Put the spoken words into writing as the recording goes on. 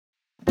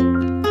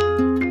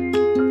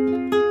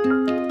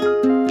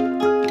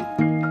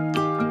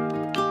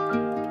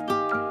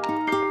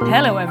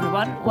Hello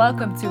everyone,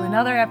 welcome to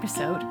another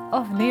episode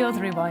of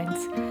NIOD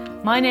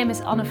Rewind. My name is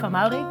Anne van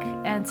Maurik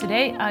and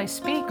today I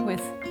speak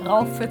with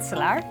Ralf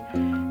Futselaar.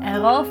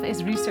 And Ralf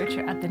is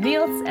researcher at the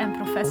NIOD and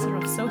professor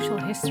of social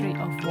history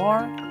of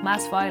war,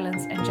 mass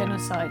violence and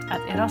genocide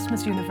at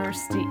Erasmus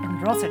University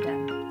in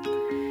Rotterdam.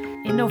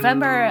 In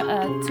November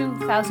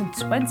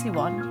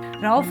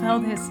 2021, Ralf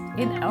held his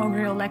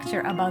inaugural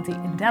lecture about the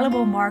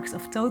indelible marks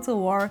of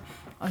total war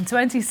on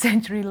 20th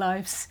century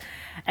lives.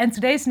 And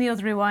today's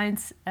NIOD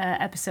Rewind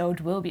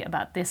episode will be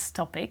about this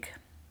topic.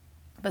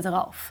 But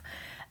Ralf,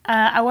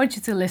 I want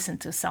you to listen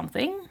to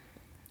something.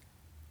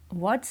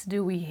 What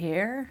do we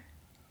hear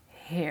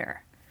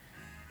here?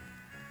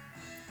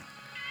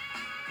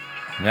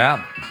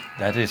 Yeah,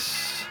 that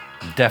is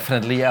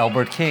definitely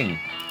Albert King.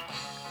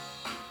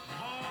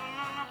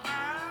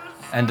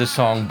 And the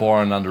song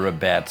Born Under a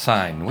Bad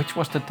Sign, which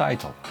was the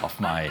title of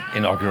my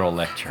inaugural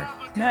lecture.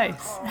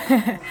 Nice.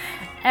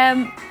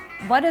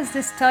 What does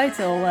this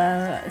title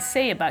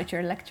say about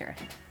your lecture?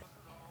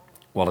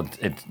 Well,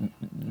 it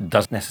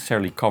doesn't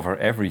necessarily cover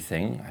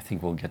everything. I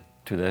think we'll get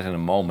to that in a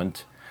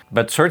moment.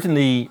 But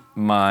certainly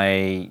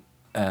my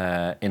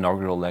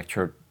inaugural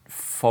lecture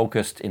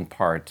focused in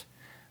part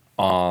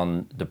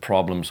on the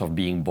problems of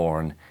being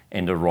born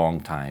in the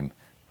wrong time,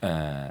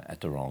 in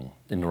the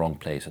wrong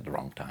place at the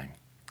wrong time.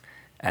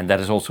 And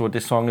that is also what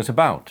this song is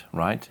about,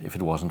 right? If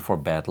it wasn't for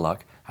bad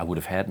luck, I would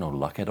have had no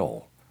luck at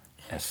all,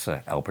 as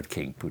Albert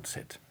King puts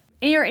it.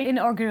 In your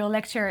inaugural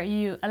lecture,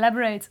 you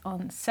elaborate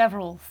on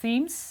several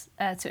themes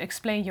to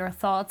explain your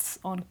thoughts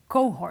on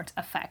cohort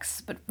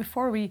effects. But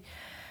before we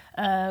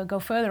go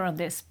further on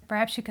this,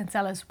 perhaps you can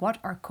tell us what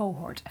are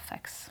cohort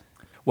effects?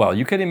 Well,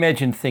 you can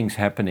imagine things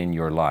happen in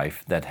your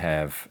life that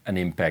have an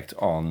impact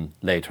on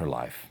later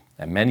life.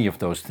 And many of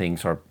those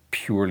things are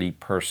purely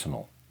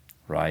personal,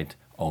 right?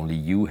 Only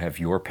you have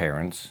your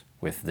parents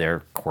with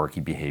their quirky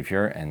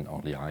behavior and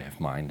only I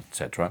have mine,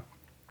 etc.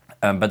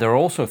 But there are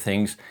also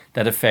things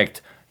that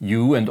affect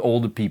you and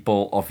all the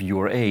people of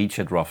your age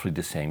at roughly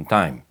the same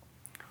time,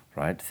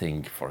 right?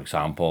 Think, for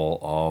example,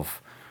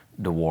 of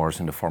the wars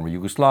in the former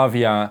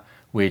Yugoslavia,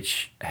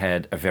 which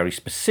had a very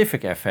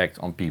specific effect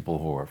on people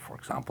who were, for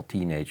example,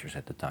 teenagers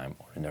at the time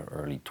or in their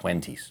early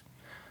 20s.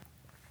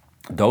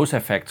 Those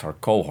effects are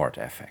cohort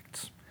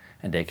effects,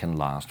 and they can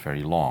last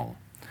very long.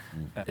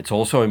 It's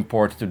also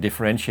important to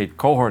differentiate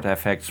cohort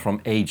effects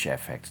from age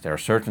effects. There are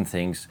certain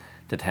things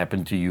that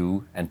happen to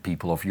you and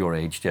people of your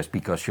age just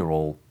because you're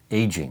all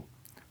aging,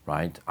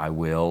 right? I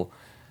will,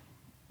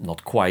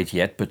 not quite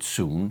yet, but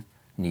soon,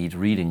 need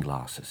reading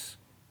glasses,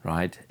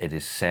 right? It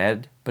is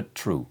sad, but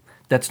true.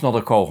 That's not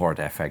a cohort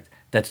effect.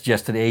 That's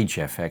just an age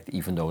effect,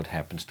 even though it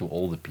happens to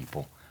all the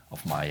people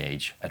of my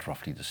age at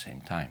roughly the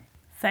same time.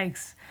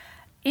 Thanks.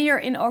 In your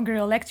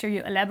inaugural lecture,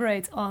 you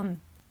elaborate on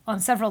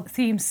several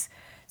themes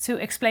to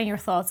explain your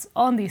thoughts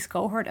on these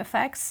cohort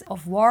effects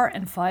of war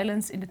and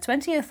violence in the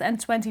 20th and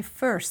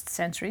 21st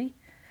century.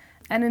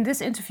 And in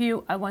this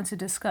interview, I want to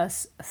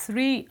discuss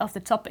three of the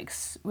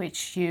topics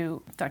which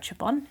you touch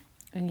upon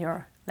in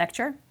your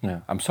lecture. Yeah,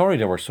 I'm sorry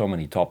there were so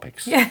many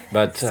topics. Yeah,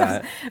 but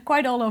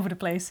quite all over the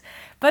place.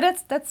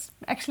 But that's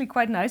actually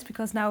quite nice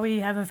because now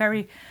we have a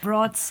very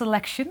broad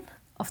selection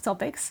of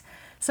topics.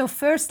 So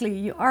firstly,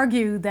 you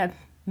argue that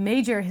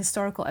major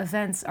historical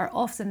events are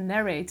often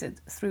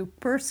narrated through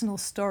personal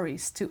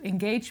stories to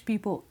engage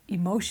people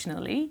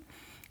emotionally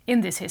in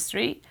this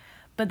history,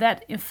 but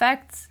that in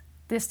fact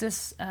this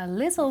does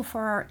little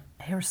for our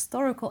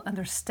historical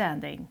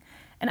understanding.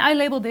 And I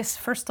label this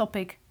first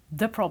topic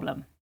the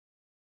problem.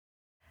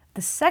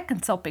 The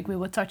second topic we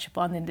will touch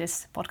upon in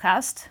this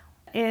podcast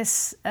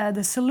is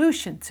the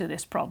solution to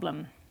this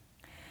problem.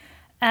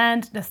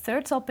 And the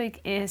third topic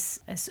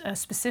is a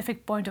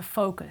specific point of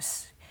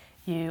focus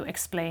you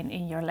explain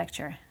in your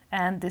lecture,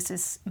 and this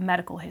is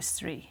medical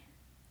history.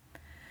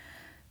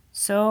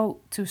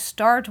 So to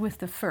start with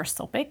the first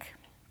topic,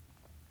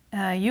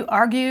 you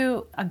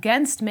argue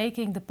against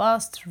making the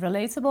past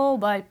relatable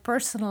by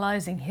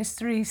personalizing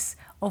histories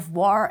of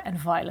war and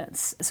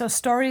violence. So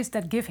stories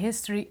that give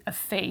history a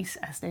face,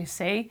 as they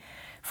say,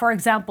 for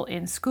example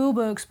in school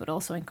books, but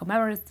also in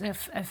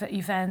commemorative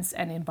events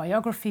and in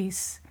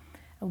biographies.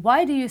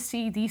 Why do you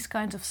see these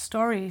kinds of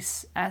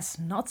stories as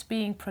not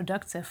being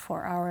productive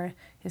for our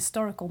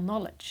historical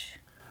knowledge?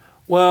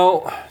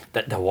 Well,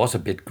 that was a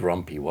bit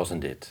grumpy,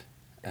 wasn't it?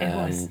 It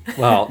was.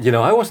 Well,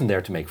 I wasn't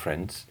there to make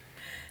friends,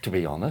 to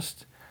be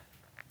honest.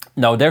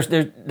 No,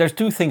 there's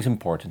two things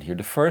important here.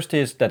 The first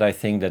is that I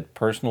think that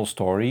personal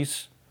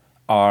stories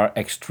are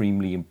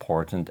extremely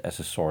important as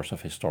a source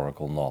of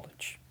historical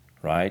knowledge,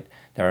 right?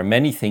 There are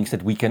many things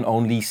that we can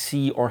only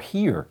see or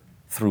hear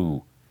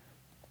through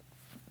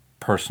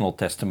personal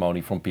testimony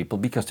from people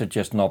because they're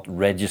just not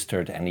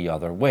registered any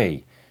other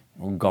way.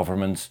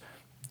 Governments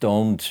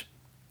don't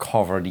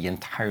cover the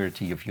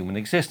entirety of human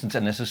existence.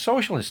 And as a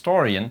social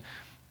historian,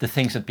 the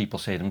things that people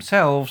say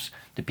themselves,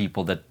 the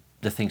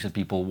things that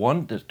people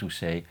want to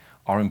say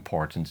are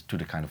important to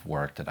the kind of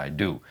work that I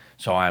do.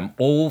 So I'm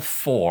all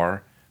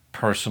for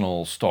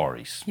personal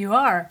stories. You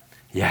are?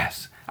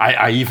 Yes.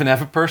 I even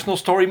have a personal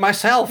story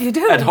myself. You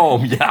do? At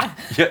home. Yeah,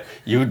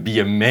 you would be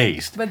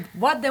amazed. But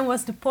what then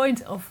was the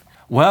point of...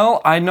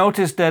 Well, I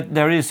noticed that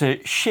there is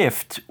a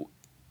shift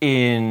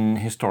in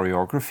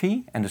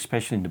historiography, and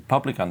especially in the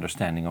public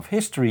understanding of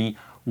history,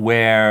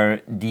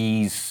 where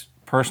these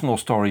personal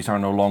stories are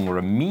no longer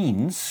a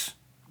means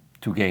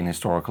to gain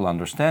historical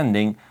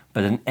understanding,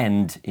 but an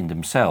end in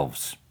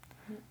themselves,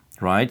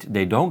 right?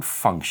 They don't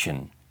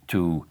function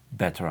to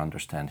better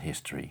understand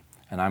history.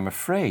 And I'm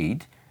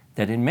afraid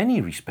that in many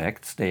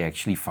respects, they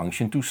actually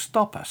function to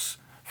stop us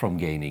from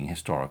gaining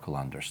historical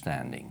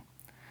understanding.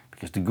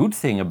 Because the good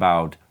thing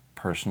about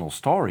personal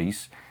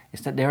stories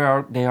is that they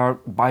are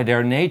by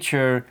their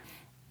nature,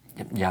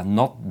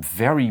 not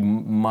very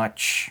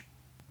much,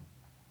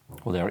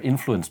 well, they are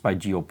influenced by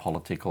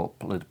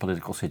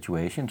political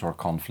situations or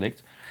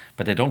conflict,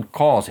 but they don't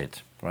cause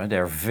it, right?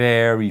 There are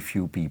very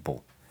few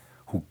people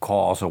who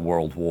cause a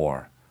world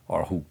war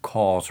or who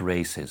cause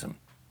racism.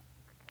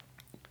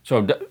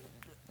 So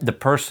the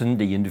person,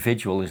 the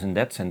individual, is in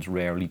that sense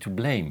rarely to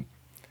blame.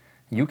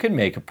 You can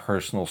make a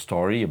personal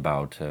story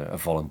about a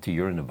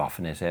volunteer in the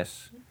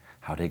Waffen-SS,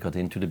 how they got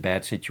into the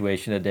bad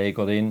situation that they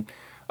got in,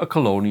 a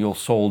colonial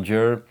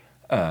soldier,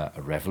 a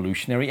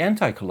revolutionary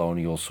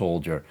anti-colonial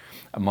soldier,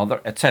 a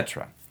mother,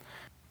 etc.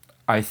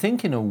 I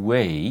think in a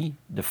way,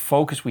 the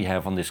focus we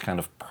have on this kind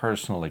of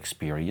personal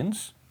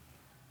experience,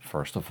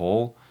 first of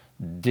all,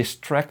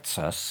 distracts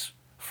us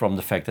from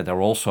the fact that there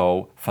are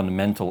also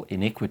fundamental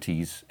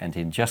iniquities and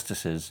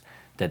injustices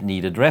that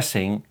need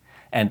addressing,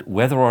 and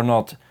whether or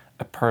not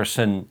a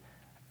person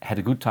had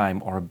a good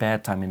time or a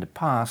bad time in the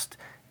past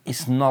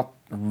is not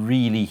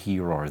really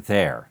here or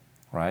there,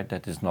 right?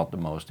 That is not the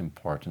most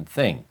important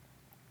thing.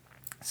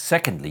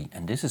 Secondly,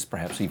 and this is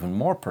perhaps even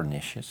more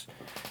pernicious,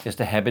 is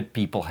the habit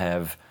people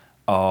have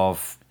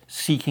of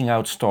seeking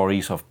out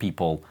stories of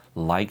people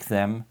like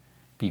them,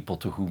 people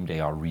to whom they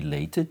are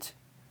related,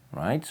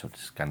 right? So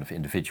this kind of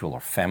individual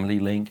or family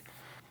link,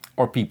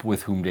 or people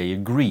with whom they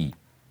agree.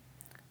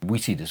 We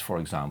see this, for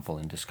example,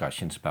 in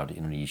discussions about the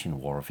Indonesian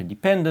War of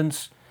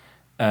Independence.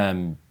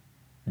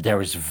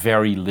 There is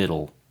very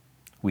little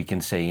we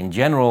can say in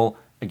general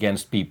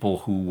against people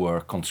who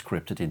were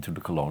conscripted into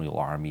the colonial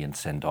army and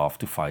sent off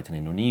to fight in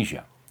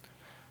Indonesia.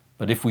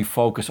 But if we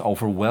focus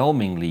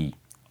overwhelmingly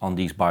on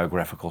these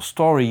biographical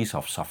stories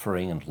of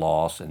suffering and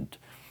loss and,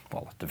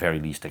 well, at the very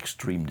least,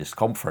 extreme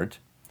discomfort,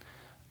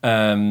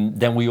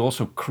 then we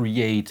also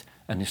create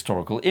an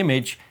historical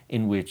image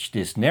in which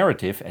this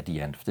narrative, at the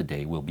end of the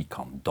day, will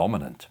become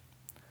dominant.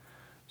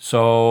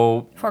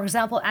 So, for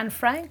example, Anne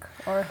Frank,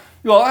 or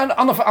well,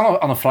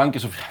 Anne Frank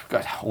is,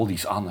 God, all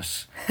these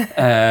Annes.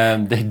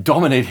 They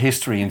dominate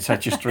history in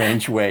such a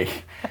strange way.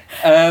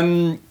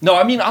 No,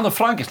 I mean Anne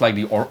Frank is like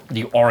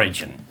the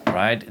origin,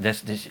 right?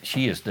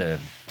 She is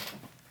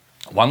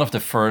one of the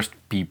first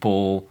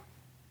people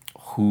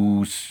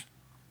whose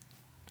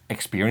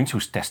experience,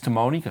 whose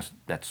testimony, because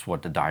that's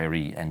what the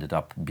diary ended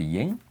up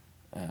being,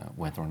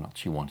 whether or not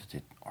she wanted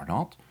it or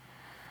not.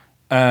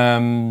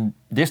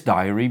 This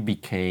diary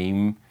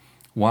became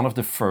one of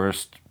the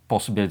first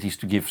possibilities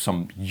to give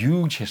some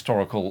huge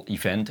historical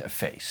event a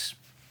face,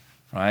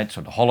 right?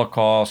 So the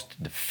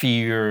Holocaust, the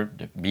fear,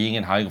 the being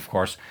in hiding, of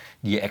course,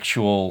 the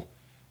actual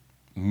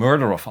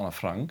murder of Anne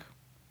Frank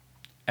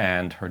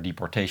and her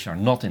deportation are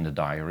not in the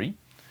diary,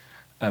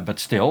 but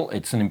still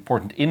it's an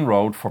important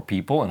inroad for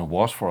people, and it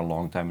was for a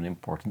long time an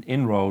important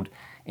inroad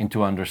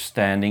into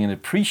understanding and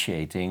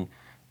appreciating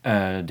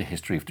the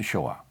history of the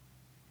Shoah.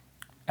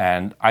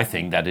 And I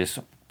think that is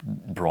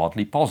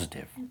broadly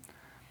positive.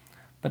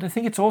 But I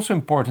think it's also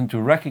important to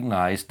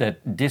recognize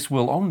that this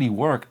will only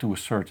work to a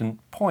certain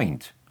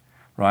point,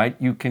 right?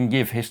 You can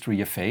give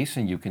history a face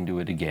and you can do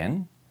it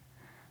again.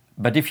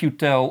 But if you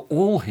tell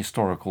all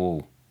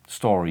historical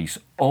stories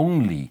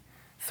only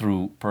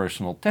through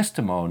personal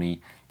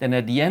testimony, then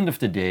at the end of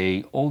the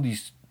day, all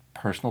these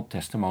personal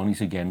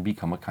testimonies again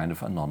become a kind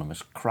of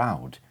anonymous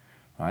crowd,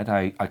 right?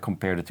 I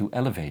compared it to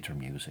elevator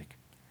music.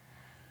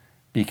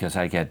 Because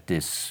I get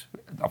this,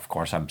 of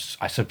course,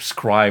 I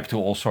subscribe to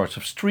all sorts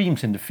of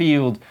streams in the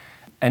field,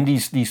 and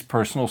these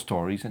personal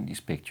stories and these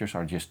pictures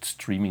are just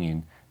streaming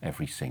in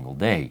every single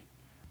day.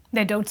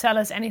 They don't tell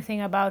us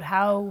anything about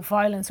how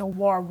violence or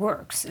war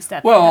works. Is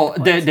that? Well,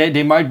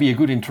 they might be a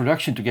good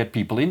introduction to get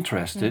people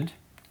interested,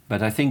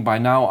 but I think by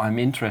now I'm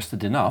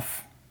interested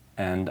enough,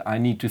 and I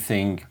need to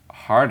think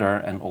harder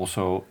and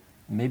also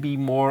maybe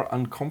more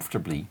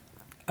uncomfortably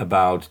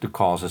about the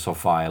causes of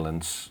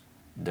violence,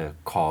 the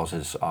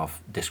causes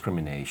of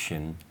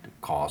discrimination, the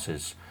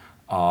causes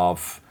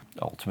of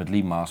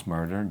ultimately mass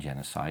murder,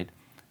 genocide,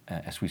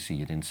 as we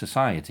see it in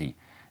society.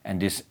 And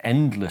this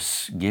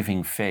endless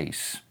giving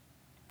face,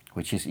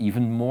 which is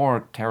even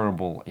more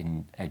terrible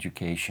in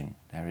education.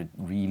 There it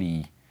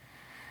really,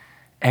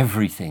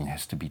 everything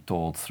has to be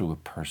told through a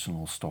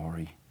personal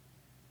story.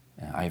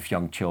 I have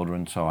young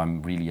children, so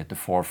I'm really at the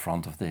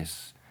forefront of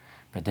this.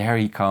 But there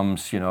he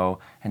comes,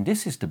 and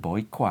this is the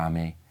boy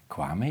Kwame.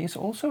 Kwame is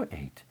also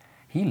 8.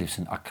 He lives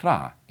in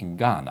Accra, in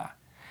Ghana.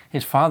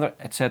 His father,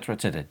 etc.,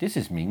 etc. This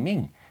is Ming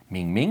Ming.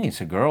 Ming Ming is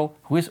a girl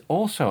who is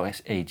also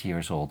 8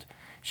 years old.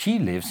 She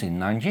lives in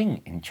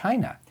Nanjing in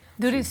China.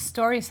 Do these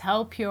stories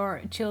help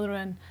your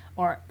children,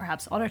 or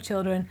perhaps other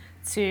children,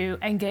 to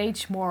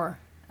engage more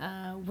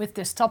with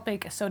this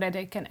topic so that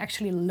they can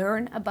actually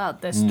learn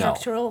about the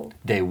structural? No,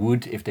 they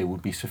would if they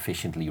would be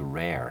sufficiently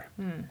rare.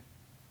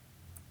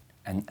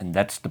 And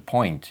that's the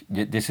point.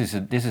 This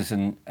is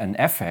an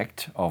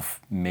effect of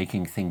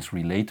making things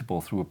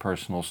relatable through a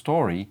personal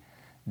story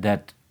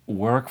that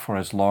work for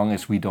as long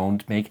as we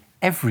don't make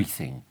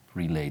everything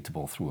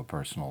relatable through a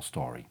personal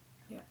story.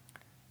 Yeah.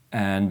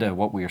 And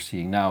what we are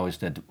seeing now is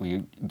that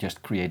we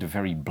just create a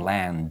very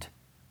bland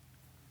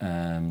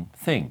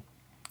thing,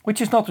 which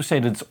is not to say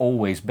that it's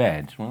always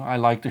bad. Well, I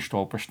like the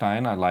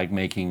Stolperstein. I like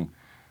making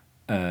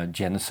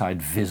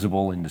genocide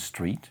visible in the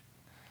street.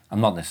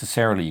 I'm not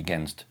necessarily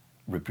against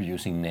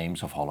reproducing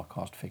names of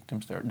Holocaust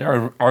victims. There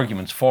are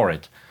arguments for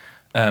it,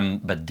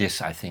 but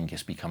this, I think,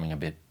 is becoming a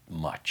bit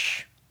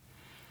much.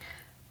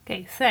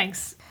 Okay,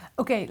 thanks.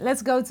 Okay,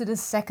 let's go to the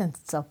second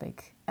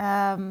topic.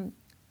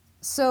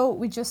 So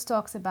we just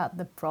talked about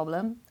the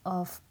problem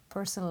of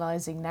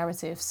personalizing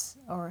narratives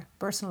or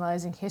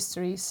personalizing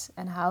histories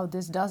and how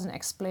this doesn't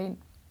explain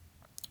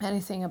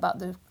anything about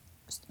the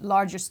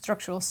larger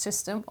structural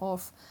system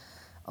of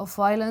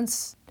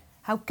violence.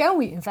 How can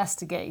we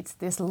investigate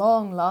this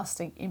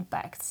long-lasting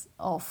impact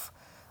of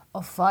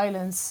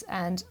violence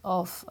and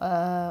of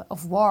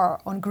war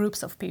on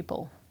groups of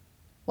people?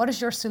 What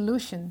is your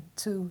solution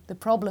to the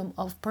problem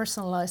of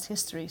personalized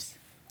histories?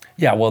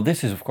 Yeah, well,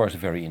 this is, of course, a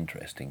very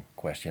interesting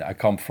question. I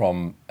come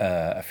from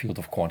a field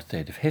of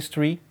quantitative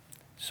history,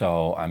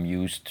 so I'm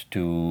used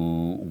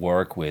to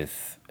work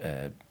with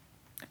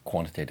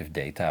quantitative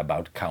data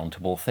about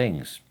countable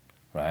things,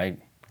 right?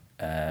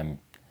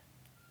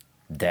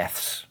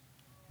 Deaths,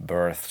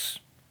 births,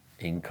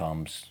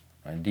 incomes,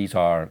 and these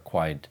are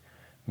quite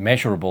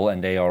measurable,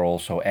 and they are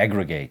also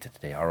aggregated.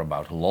 They are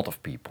about a lot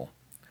of people.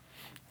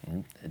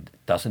 It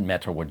doesn't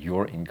matter what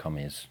your income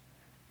is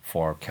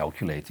for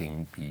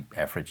calculating the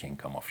average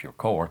income of your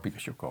cohort,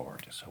 because your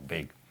cohort is so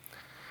big.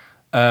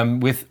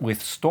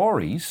 With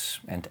stories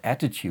and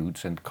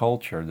attitudes and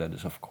culture, that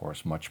is, of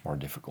course, much more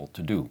difficult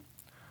to do.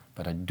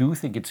 But I do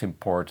think it's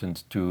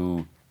important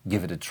to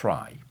give it a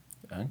try,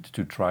 and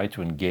to try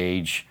to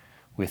engage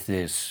with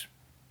this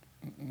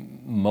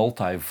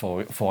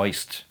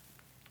multi-voiced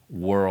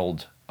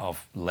world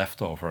of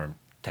leftover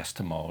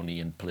testimony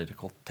and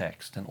political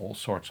text and all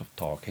sorts of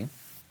talking.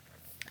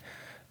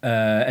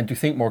 And to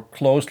think more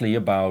closely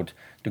about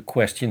the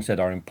questions that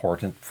are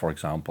important, for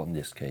example, in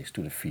this case,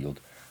 to the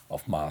field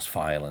of mass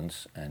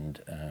violence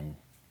and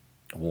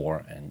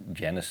war and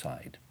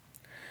genocide.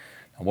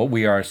 And what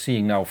we are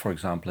seeing now, for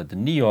example, at the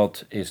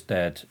NIOD is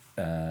that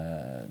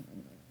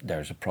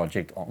there's a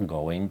project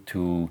ongoing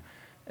to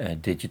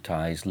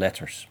digitize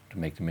letters, to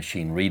make the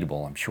machine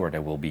readable. I'm sure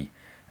there will be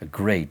a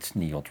great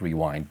NIOD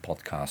Rewind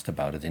podcast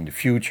about it in the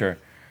future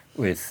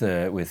with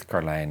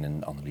Carlijn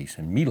and Annelies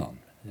and Milan.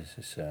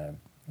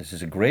 This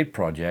is a great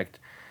project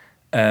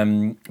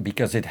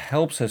because it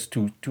helps us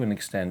to an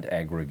extent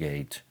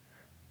aggregate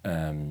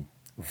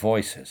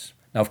voices.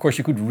 Now, of course,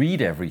 you could read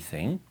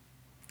everything,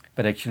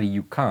 but actually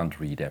you can't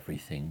read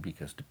everything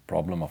because the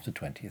problem of the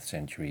 20th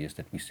century is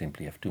that we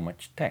simply have too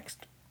much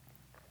text.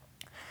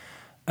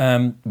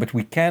 But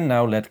we can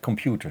now let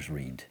computers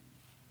read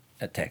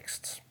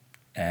texts.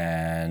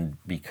 And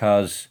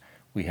because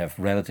we have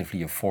relatively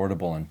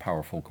affordable and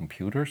powerful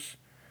computers,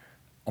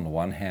 on the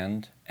one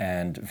hand,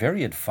 and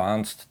very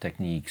advanced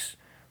techniques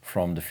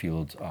from the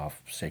field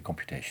of, say,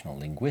 computational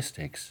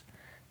linguistics,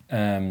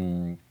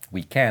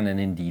 we can and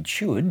indeed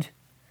should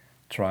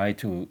try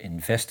to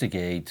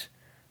investigate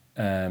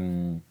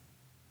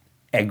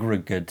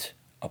aggregate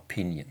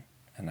opinion.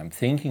 And I'm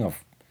thinking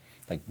of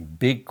like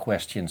big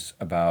questions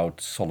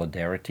about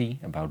solidarity,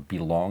 about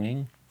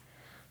belonging.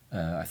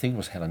 I think it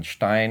was Helen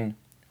Stein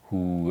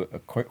who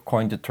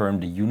coined the term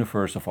the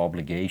universe of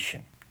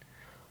obligation.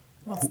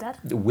 What's that?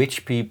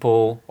 Which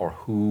people or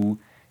who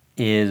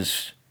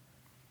is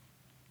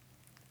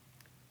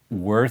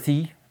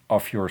worthy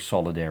of your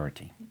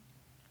solidarity.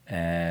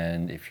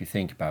 And if you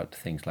think about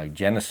things like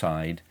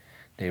genocide,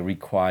 they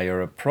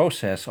require a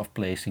process of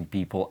placing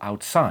people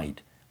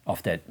outside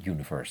of that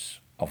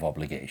universe of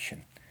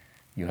obligation.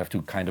 You have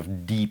to kind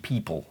of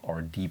de-people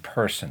or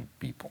de-person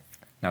people.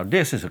 Now,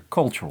 this is a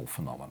cultural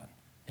phenomenon.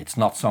 It's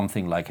not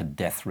something like a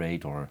death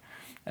rate or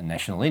a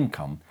national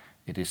income.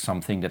 It is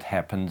something that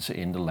happens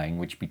in the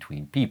language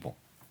between people.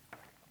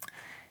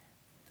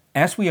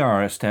 As we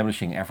are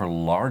establishing ever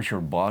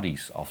larger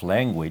bodies of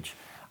language,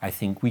 I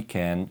think we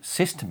can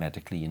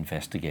systematically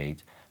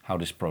investigate how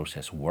this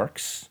process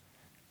works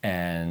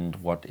and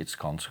what its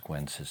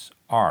consequences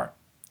are,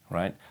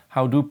 right?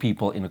 How do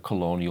people in a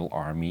colonial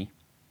army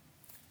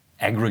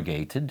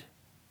aggregated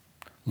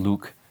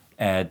look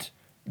at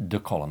the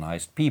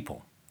colonized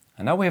people?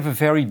 And now we have a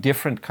very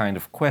different kind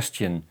of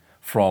question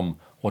from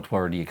what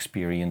were the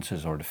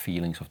experiences or the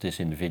feelings of this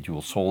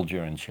individual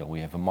soldier, and shall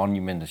we have a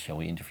monument, and shall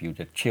we interview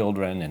their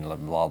children, and blah,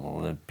 blah,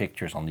 blah, the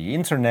pictures on the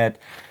internet.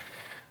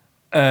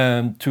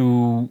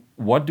 to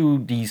what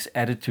do these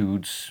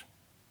attitudes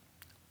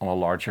on a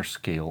larger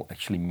scale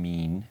actually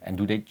mean, and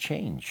do they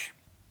change?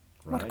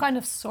 What kind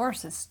of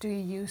sources do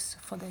you use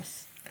for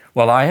this?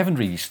 Well, I haven't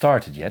really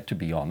started yet, to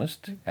be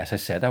honest. As I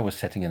said, I was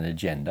setting an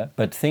agenda,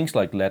 but things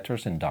like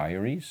letters and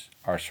diaries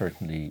are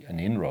certainly an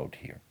inroad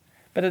here.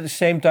 But at the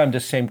same time, the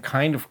same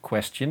kind of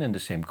question and the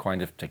same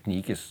kind of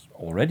technique is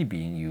already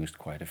being used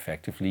quite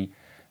effectively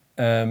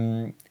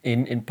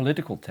in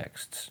political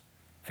texts.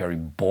 Very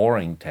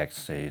boring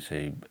texts,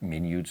 say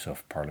minutes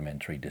of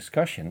parliamentary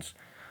discussions,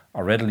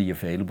 are readily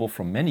available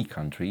from many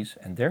countries,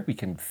 and there we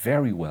can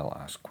very well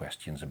ask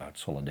questions about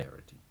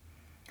solidarity.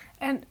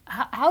 And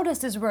how does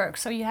this work?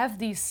 So you have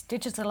these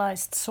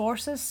digitalized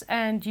sources,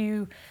 and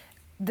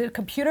the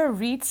computer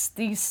reads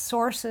these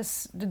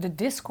sources, the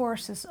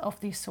discourses of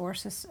these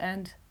sources,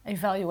 and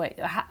evaluate.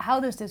 How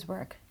does this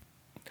work?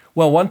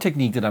 Well, one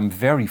technique that I'm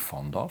very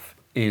fond of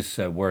is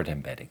word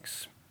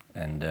embeddings,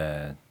 and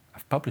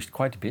I've published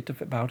quite a bit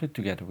about it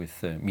together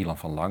with Milan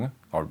van Lange,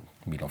 or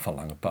Milan van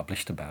Lange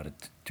published about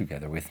it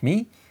together with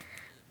me.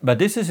 But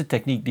this is a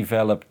technique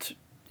developed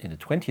in the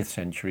 20th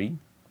century,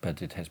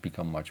 but it has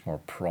become much more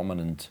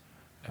prominent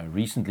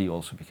recently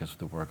also because of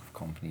the work of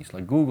companies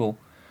like Google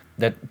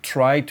that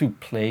try to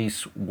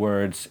place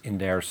words in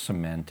their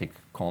semantic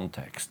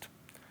context.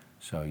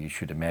 So you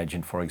should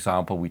imagine, for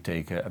example, we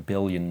take a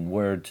billion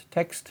word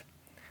text.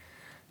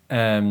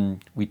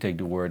 We take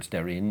the words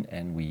therein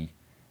and we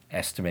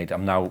estimate.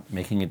 I'm now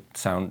making it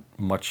sound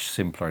much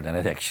simpler than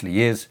it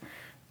actually is.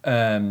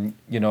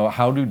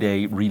 How do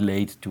they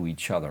relate to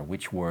each other?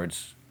 Which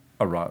words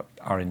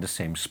are in the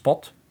same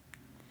spot,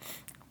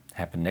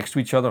 happen next to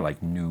each other,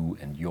 like New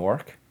and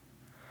York,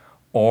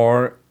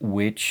 or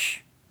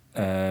which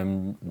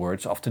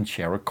words often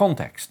share a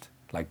context,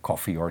 like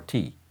coffee or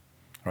tea.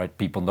 Right?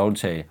 People don't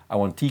say, I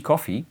want tea,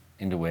 coffee,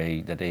 in the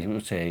way that they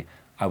would say,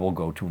 I will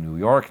go to New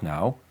York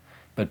now.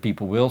 But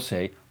people will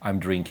say, I'm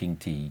drinking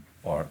tea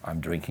or I'm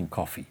drinking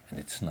coffee, and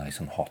it's nice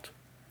and hot.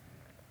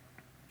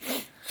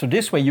 So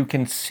this way you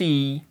can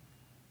see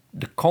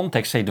the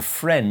context, say the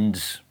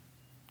friends,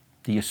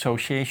 the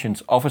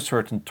associations of a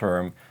certain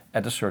term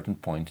at a certain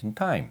point in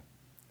time.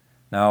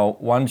 Now,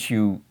 once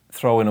you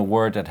throw in a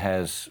word that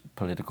has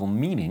political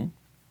meaning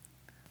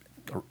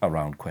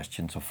around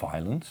questions of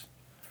violence,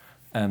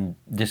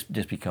 this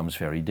becomes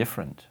very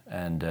different.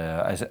 And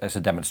as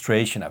a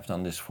demonstration, I've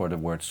done this for the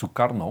word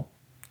Sukarno,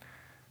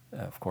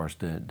 of course,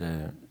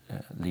 the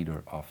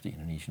leader of the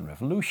Indonesian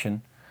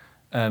Revolution,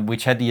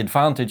 which had the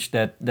advantage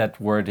that that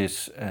word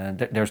is,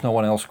 there's no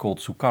one else called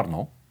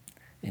Sukarno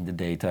in the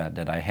data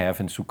that I have,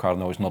 and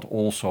Sukarno is not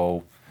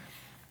also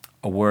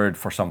a word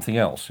for something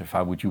else. If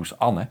I would use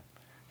Anne,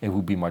 it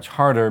would be much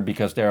harder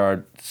because there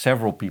are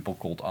several people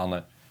called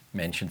Anne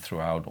mentioned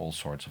throughout all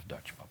sorts of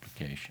Dutch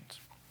publications.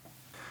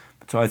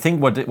 So I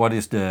think what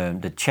is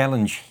the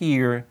challenge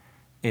here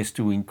is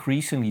to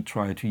increasingly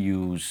try to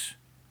use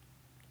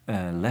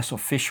less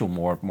official,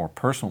 more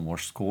personal, more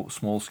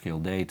small-scale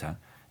data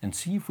and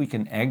see if we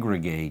can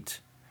aggregate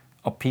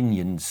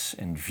opinions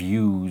and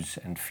views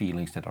and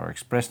feelings that are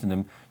expressed in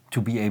them to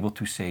be able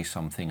to say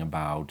something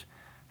about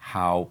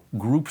how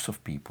groups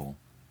of people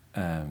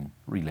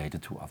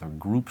related to other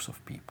groups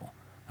of people.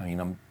 I mean,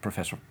 I'm a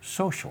professor of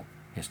social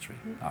history,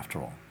 after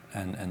all,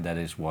 and that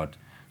is what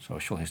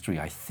social history,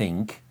 I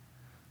think,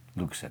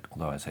 looks at.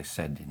 Although, as I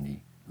said in the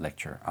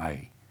lecture,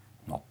 I'm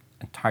not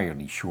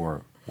entirely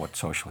sure what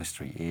social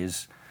history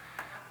is.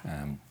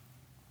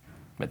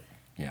 But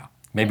yeah,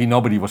 maybe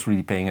nobody was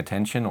really paying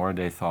attention, or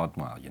they thought,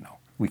 well,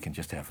 we can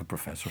just have a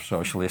professor of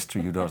social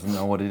history who doesn't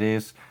know what it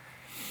is.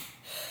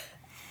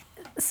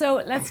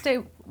 So let's take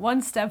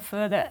one step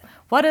further.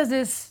 What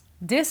does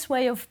this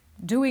way of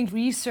doing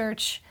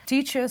research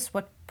teach us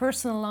what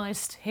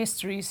personalized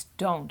histories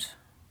don't?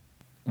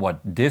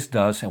 What this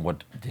does, and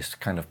what this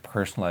kind of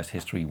personalized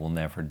history will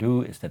never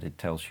do, is that it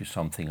tells you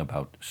something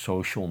about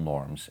social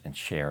norms and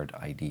shared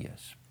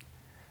ideas.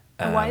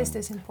 And why is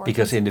this important?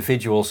 Because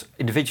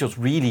individuals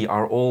really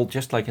are all,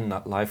 just like in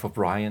the life of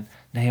Brian,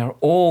 they are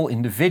all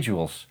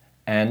individuals.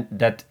 And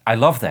that I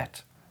love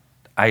that.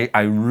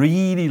 I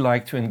really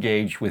like to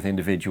engage with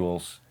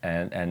individuals,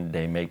 and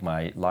they make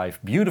my life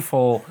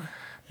beautiful,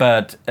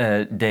 but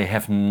they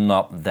have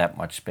not that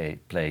much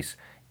place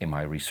in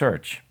my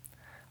research.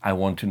 I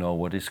want to know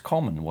what is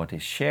common, what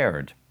is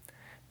shared,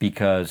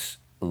 because,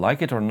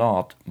 like it or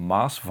not,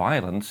 mass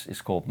violence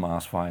is called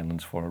mass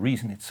violence for a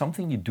reason. It's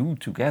something you do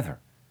together.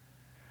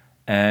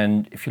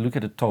 And if you look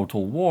at a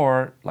total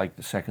war, like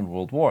the Second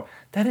World War,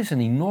 that is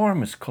an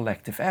enormous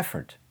collective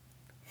effort.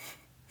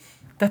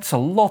 That's a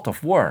lot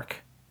of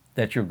work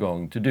that you're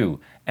going to do.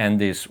 And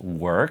this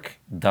work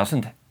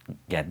doesn't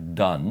get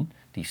done.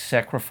 These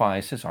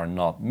sacrifices are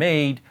not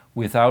made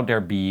without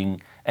there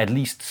being at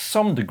least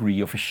some degree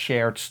of a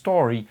shared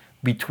story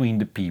between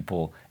the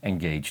people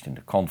engaged in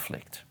the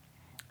conflict.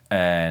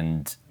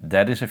 And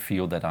that is a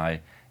field that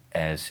I,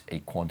 as a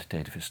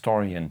quantitative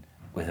historian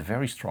with a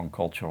very strong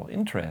cultural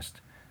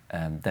interest,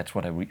 that's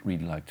what I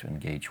really like to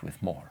engage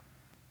with more.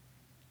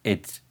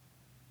 It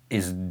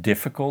is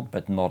difficult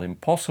but not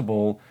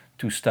impossible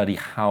to study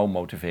how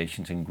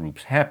motivations in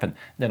groups happen.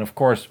 Then, of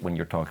course, when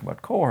you're talking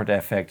about cohort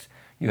effects,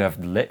 you have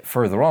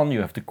further on,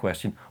 you have the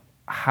question,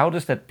 how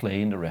does that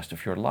play in the rest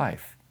of your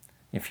life?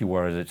 If you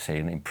were at, say,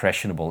 an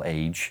impressionable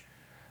age,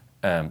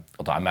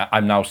 although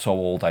I'm now so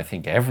old, I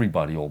think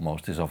everybody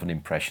almost is of an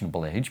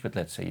impressionable age, but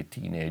let's say a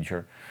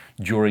teenager,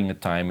 during a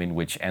time in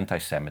which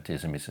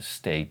anti-Semitism is a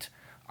state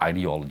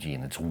ideology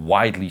and it's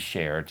widely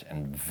shared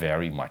and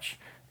very much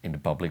in the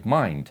public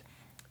mind.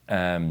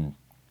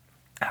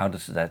 How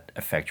does that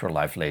affect your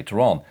life later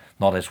on?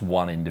 Not as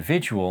one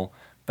individual,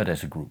 but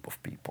as a group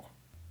of people.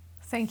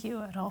 Thank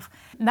you, Rolf.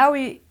 Now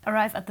we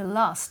arrive at the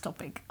last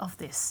topic of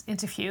this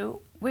interview,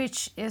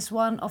 which is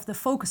one of the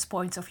focus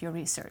points of your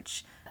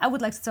research. I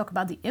would like to talk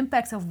about the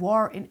impact of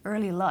war in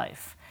early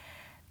life.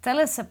 Tell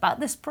us about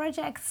this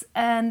project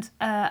and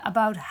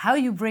about how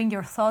you bring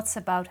your thoughts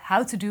about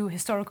how to do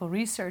historical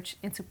research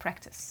into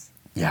practice.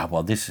 Yeah,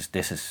 well, this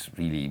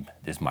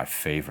is my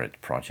favorite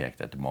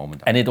project at the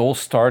moment. And it all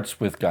starts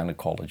with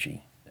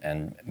gynecology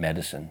and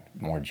medicine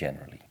more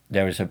generally.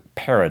 There is a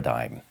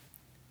paradigm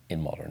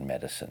in modern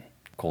medicine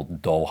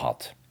called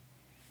DOHAT.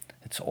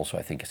 It's also,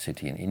 I think, a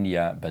city in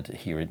India, but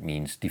here it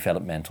means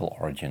developmental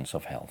origins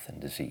of health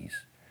and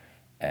disease.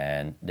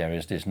 And there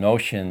is this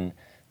notion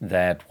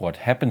that what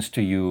happens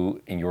to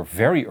you in your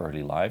very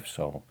early life,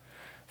 so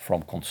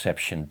from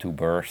conception to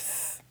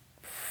birth,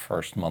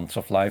 first months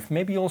of life,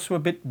 maybe also a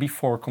bit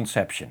before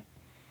conception,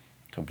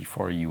 so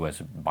before you as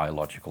a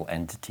biological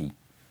entity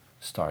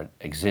start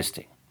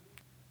existing.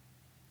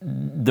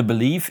 The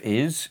belief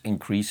is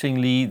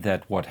increasingly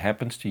that what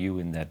happens to you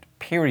in that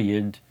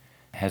period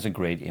has a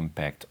great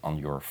impact on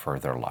your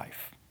further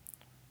life.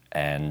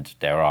 And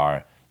there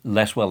are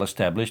less well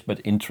established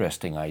but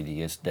interesting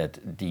ideas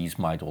that these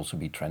might also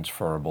be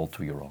transferable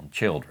to your own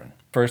children.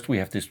 First, we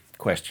have this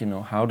question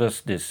of how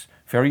does this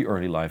very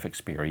early life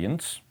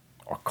experience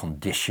or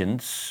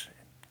conditions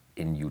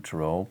in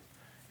utero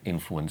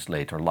influence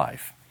later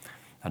life?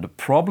 Now, the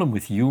problem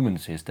with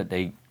humans is that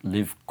they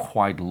live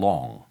quite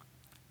long.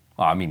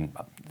 I mean,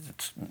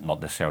 it's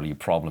not necessarily a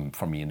problem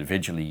for me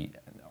individually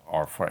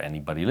or for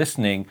anybody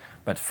listening,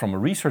 but from a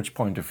research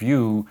point of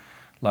view,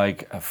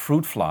 like a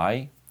fruit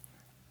fly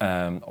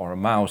or a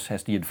mouse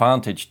has the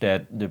advantage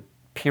that the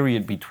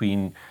period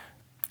between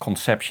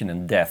conception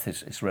and death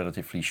is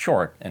relatively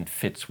short and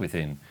fits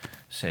within,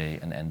 say,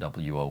 an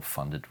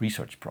NWO-funded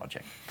research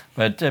project.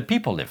 But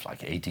people live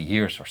like 80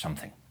 years or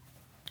something.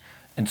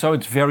 And so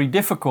it's very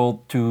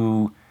difficult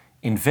to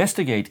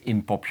investigate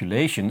in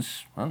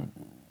populations,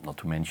 not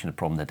to mention the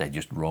problem that they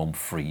just roam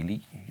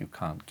freely. You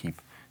can't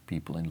keep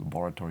people in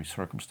laboratory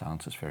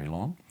circumstances very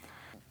long.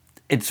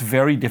 It's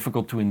very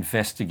difficult to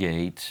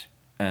investigate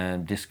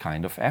this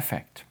kind of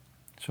effect.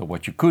 So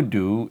what you could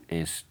do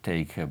is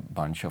take a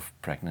bunch of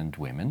pregnant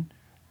women,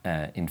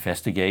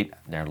 investigate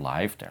their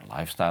life, their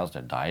lifestyles,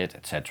 their diet,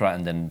 etc.,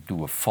 and then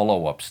do a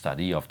follow-up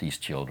study of these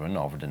children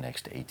over the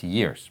next 80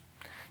 years.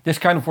 This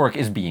kind of work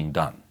is being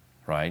done,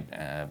 right?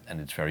 And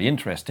it's very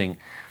interesting,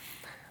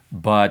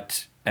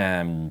 but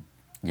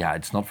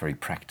it's not very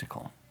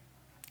practical.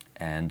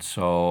 And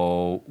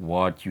so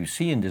what you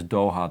see in this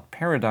DOHAT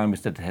paradigm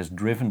is that it has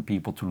driven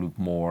people to look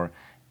more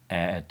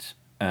at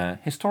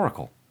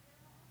historical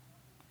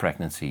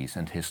pregnancies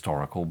and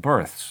historical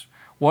births.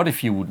 What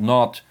if you would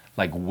not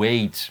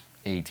wait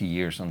 80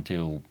 years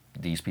until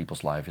these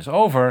people's life is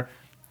over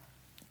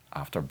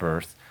after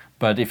birth,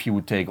 but if you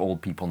would take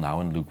old people now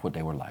and look what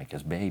they were like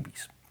as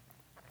babies?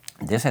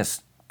 This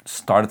has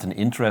started an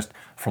interest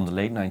from the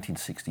late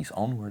 1960s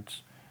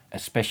onwards,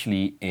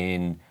 especially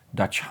in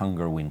Dutch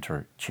hunger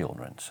winter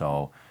children.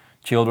 So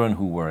children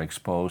who were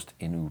exposed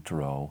in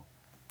utero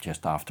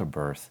just after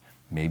birth,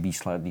 maybe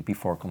slightly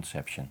before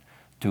conception,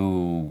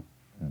 to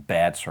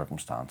bad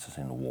circumstances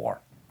in the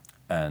war.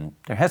 And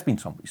there has been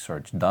some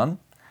research done,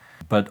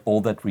 but all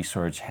that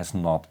research has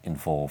not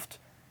involved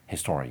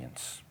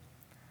historians.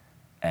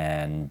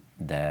 And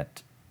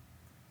that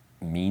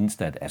means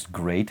that as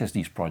great as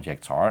these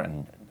projects are,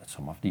 and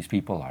some of these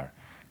people are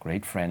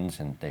great friends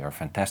and they are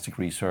fantastic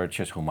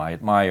researchers whom I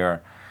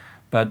admire,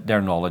 but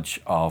their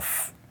knowledge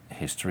of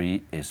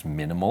history is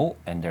minimal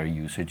and their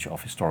usage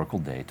of historical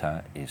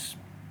data is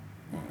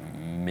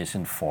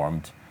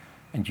misinformed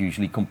and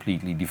usually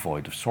completely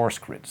devoid of source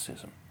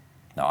criticism.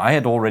 Now, I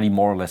had already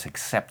more or less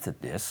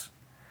accepted this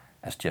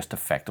as just a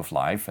fact of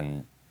life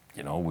and,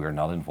 we're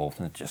not involved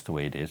in it, just the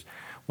way it is,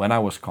 when I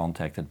was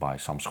contacted by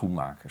Sam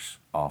Schoenmakers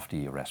of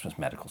the Erasmus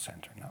Medical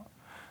Center.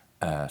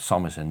 Now,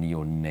 Sam is a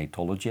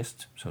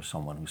neonatologist, so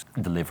someone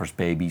who delivers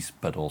babies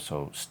but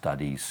also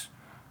studies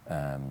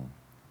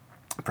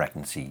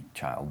pregnancy,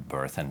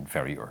 childbirth, and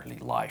very early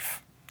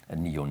life. A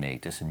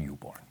neonate is a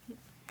newborn.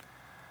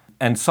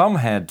 And some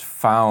had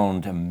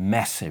found a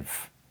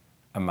massive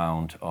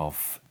amount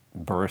of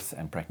birth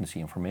and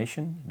pregnancy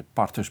information in the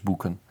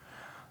Partnersboeken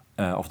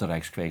of the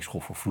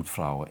Rijkskweekschool for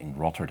Vroedvrouwen in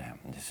Rotterdam.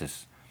 This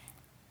is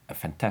a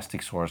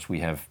fantastic source.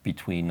 We have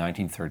between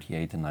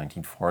 1938 and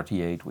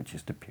 1948, which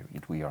is the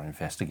period we are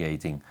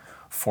investigating,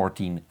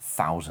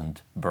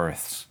 14,000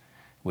 births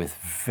with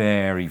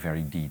very,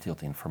 very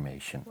detailed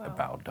information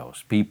about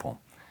those people.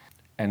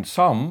 And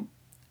some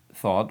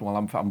thought, well,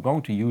 if I'm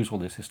going to use all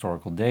this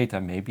historical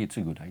data, maybe it's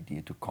a good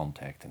idea to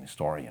contact an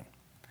historian.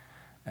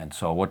 And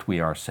so what we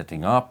are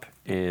setting up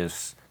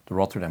is the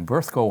Rotterdam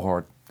Birth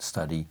Cohort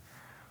study,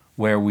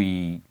 where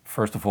we,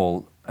 first of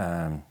all,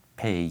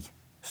 pay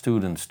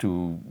students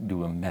to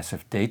do a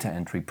massive data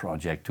entry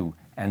project to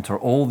enter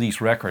all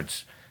these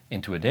records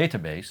into a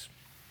database.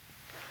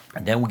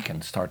 And then we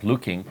can start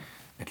looking,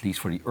 at least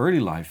for the early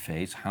life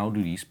phase, how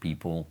do these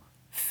people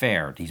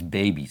fare, these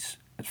babies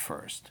at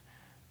first.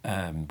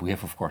 We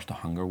have, of course, the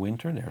hunger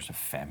winter, there's a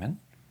famine.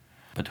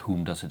 But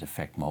whom does it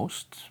affect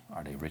most?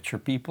 Are they richer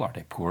people? Are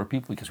they poorer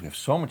people? Because we have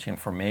so much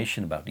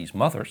information about these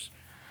mothers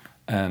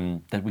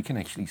that we can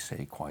actually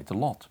say quite a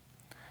lot.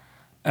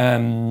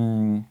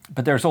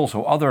 But there's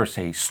also other,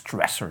 say,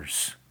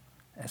 stressors,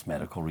 as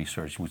medical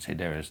research would say.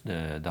 There is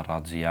the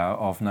razzia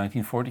of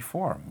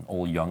 1944.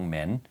 All young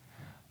men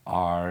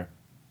are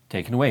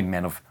taken away,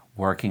 men of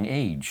working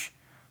age.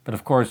 But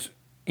of course,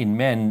 in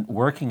men,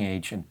 working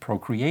age and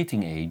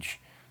procreating age,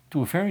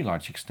 to a very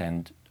large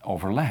extent,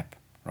 overlap,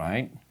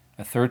 right?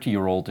 A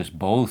 30-year-old is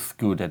both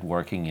good at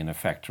working in a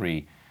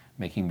factory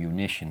making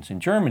munitions in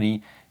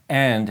Germany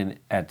and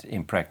at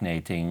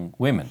impregnating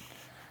women.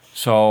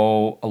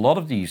 So a lot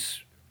of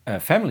these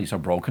families are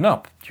broken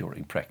up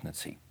during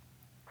pregnancy.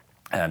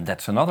 And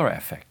that's another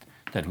effect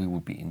that we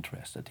would be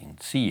interested in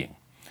seeing.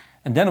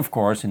 And then, of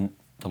course, in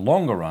the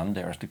longer run,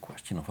 there's the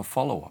question of a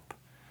follow-up.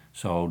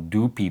 So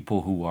do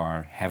people who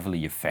are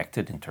heavily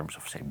affected in terms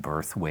of, say,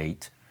 birth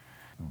weight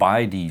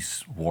by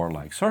these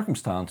warlike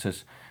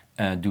circumstances,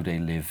 do they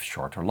live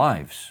shorter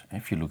lives?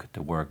 If you look at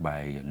the work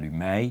by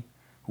Lumey,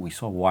 who we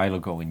saw a while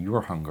ago in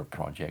Your Hunger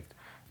project,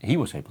 he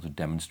was able to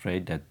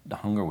demonstrate that the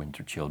hunger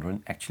winter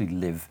children actually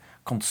live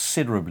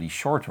considerably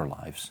shorter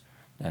lives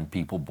than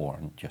people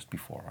born just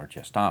before or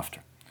just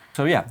after.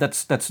 So yeah,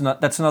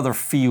 that's another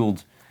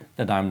field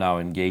that I'm now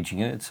engaging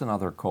in. It's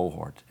another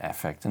cohort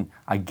effect. And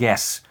I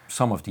guess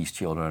some of these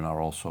children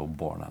are also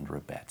born under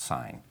a bad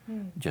sign,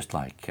 just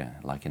like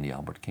in the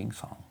Albert King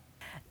song.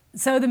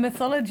 So the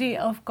methodology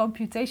of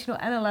computational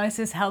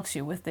analysis helps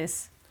you with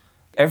this?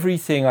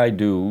 Everything I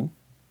do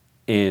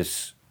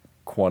is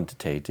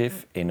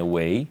quantitative in a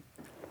way,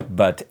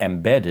 but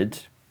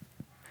embedded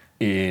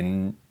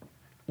in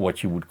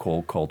what you would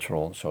call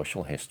cultural and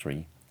social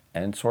history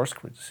and source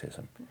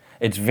criticism.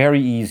 It's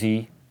very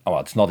easy. Well,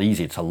 it's not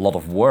easy, it's a lot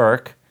of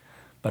work,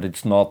 but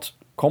it's not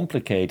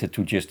complicated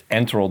to just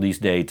enter all these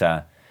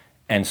data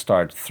and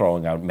start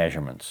throwing out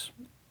measurements.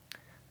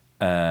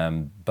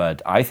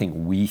 But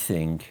we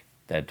think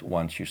that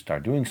once you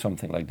start doing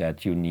something like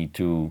that, you need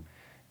to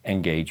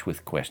engage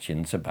with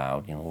questions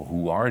about,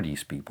 who are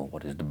these people?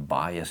 What is the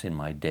bias in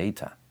my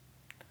data?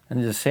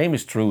 And the same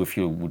is true if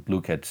you would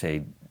look at,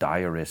 say,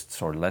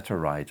 diarists or letter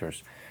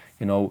writers.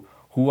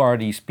 Who are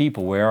these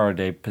people? Where are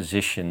they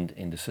positioned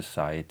in the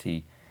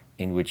society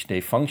in which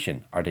they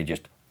function? Are they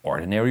just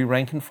ordinary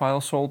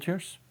rank-and-file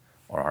soldiers?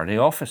 Or are they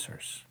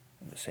officers?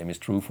 The same is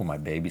true for my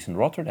babies in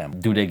Rotterdam.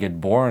 Do they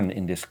get born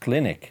in this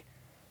clinic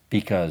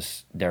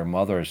because their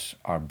mothers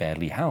are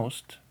badly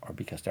housed or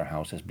because their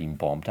house has been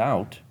bombed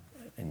out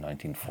in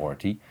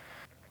 1940?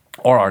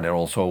 Or are there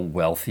also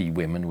wealthy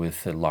women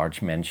with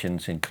large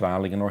mansions in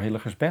Kralingen or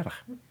Hillegersberg?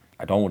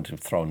 I don't want to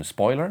throw in a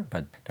spoiler,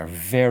 but there are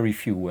very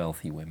few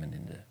wealthy women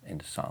in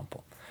the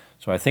sample.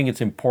 So I think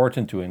it's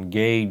important to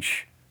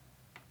engage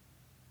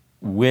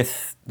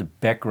with the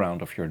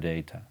background of your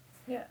data,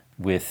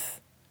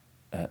 with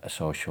a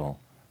social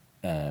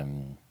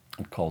and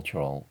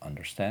cultural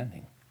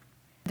understanding.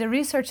 The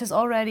research is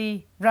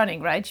already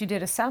running, right? You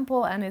did a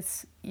sample and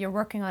you're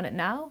working on it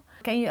now.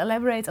 Can you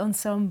elaborate on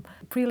some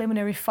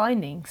preliminary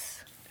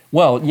findings?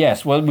 Well,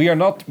 yes. Well, we're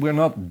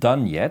not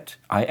done yet.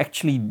 I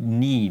actually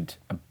need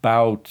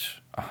about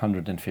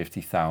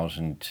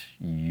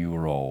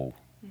 €150,000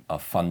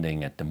 of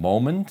funding at the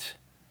moment.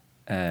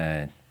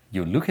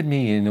 You look at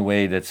me in a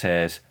way that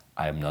says,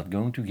 I'm not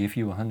going to give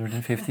you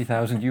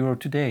 €150,000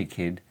 today,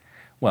 kid.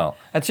 Well,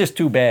 that's just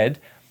too bad.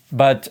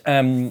 But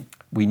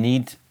we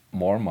need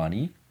more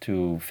money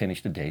to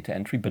finish the data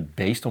entry. But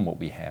based on what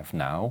we have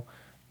now,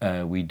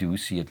 we do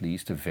see at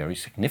least a very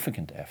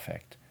significant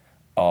effect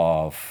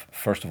of,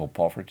 first of all,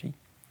 poverty,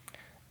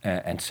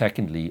 and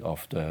secondly,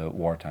 of the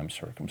wartime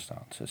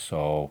circumstances.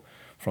 So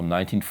from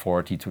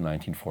 1940 to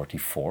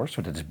 1944,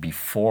 so that is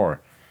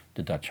before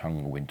the Dutch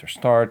hunger winter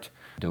start,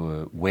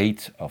 the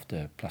weight of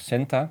the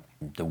placenta,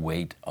 the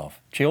weight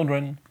of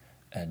children,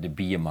 the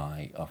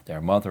BMI of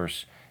their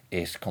mothers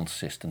is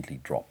consistently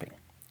dropping.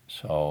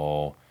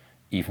 So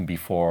even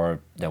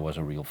before there was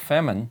a real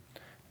famine,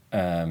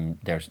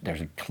 there's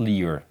a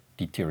clear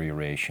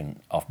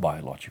deterioration of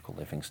biological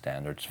living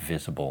standards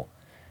visible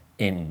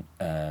in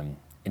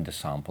the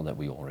sample that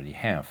we already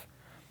have,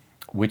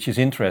 which is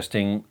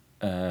interesting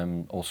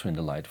also in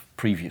the light of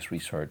previous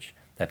research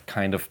that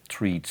kind of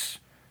treats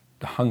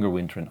the hunger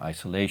winter in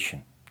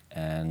isolation.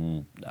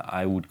 And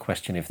I would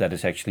question if that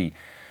is actually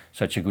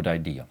such a good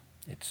idea.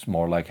 It's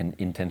more like an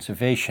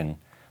intensivation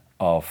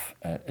of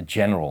a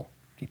general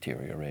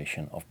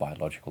deterioration of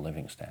biological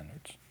living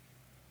standards.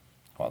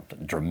 Well,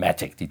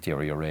 dramatic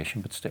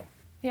deterioration, but still.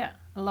 Yeah,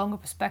 a longer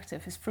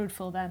perspective is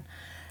fruitful then.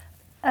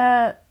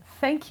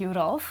 Thank you,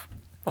 Rolf.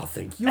 Well,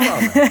 thank you,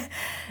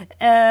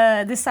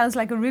 Anna. This sounds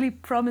like a really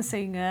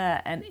promising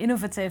and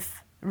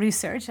innovative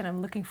research, and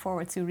I'm looking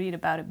forward to read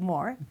about it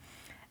more.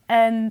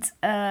 And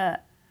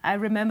I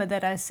remember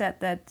that I said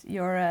that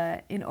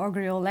your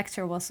inaugural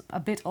lecture was a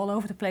bit all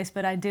over the place,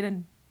 but I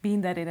didn't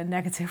mean that in a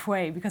negative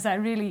way, because I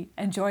really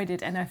enjoyed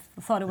it and I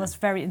thought it was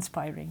very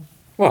inspiring.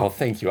 Well,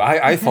 thank you.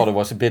 I thought it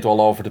was a bit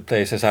all over the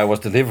place as I was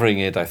delivering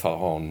it. I thought,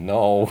 oh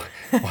no,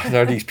 what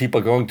are these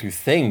people going to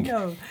think?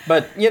 No.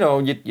 But,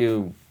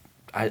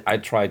 I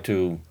try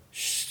to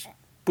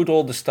put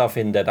all the stuff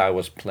in that I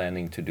was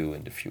planning to do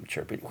in the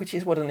future, which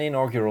is what an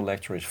inaugural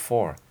lecture is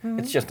for. Mm-hmm.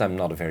 It's just I'm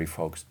not a very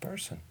focused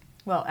person.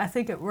 Well, I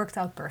think it worked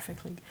out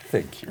perfectly.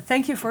 Thank you.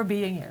 Thank you for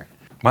being here.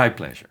 My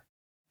pleasure.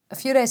 A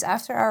few days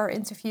after our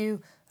interview,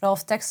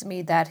 Rolf texted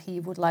me that he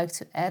would like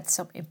to add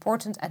some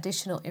important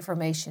additional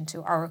information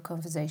to our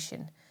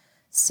conversation.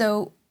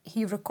 So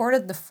he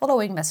recorded the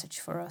following message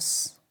for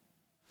us.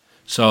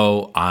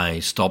 So I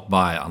stopped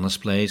by Anna's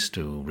place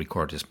to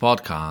record this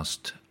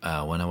podcast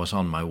when I was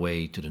on my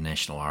way to the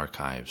National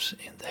Archives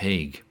in The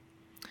Hague.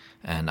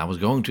 And I was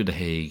going to The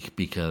Hague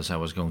because I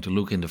was going to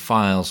look in the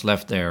files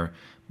left there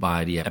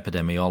by the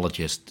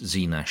epidemiologist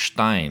Zina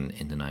Stein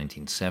in the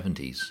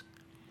 1970s.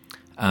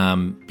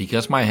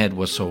 Because my head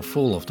was so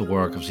full of the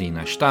work of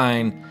Zina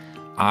Stein,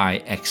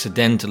 I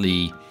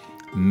accidentally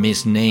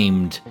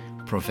misnamed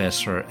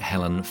Professor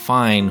Helen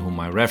Fine, whom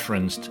I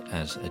referenced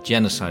as a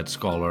genocide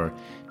scholar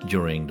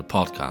during the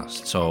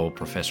podcast. So,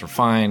 Professor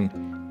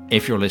Fine,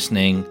 if you're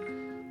listening,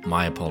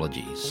 my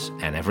apologies.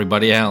 And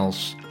everybody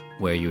else,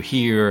 where you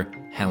hear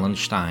Helen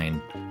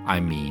Stein, I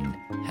mean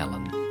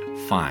Helen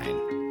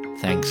Fine.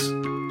 Thanks.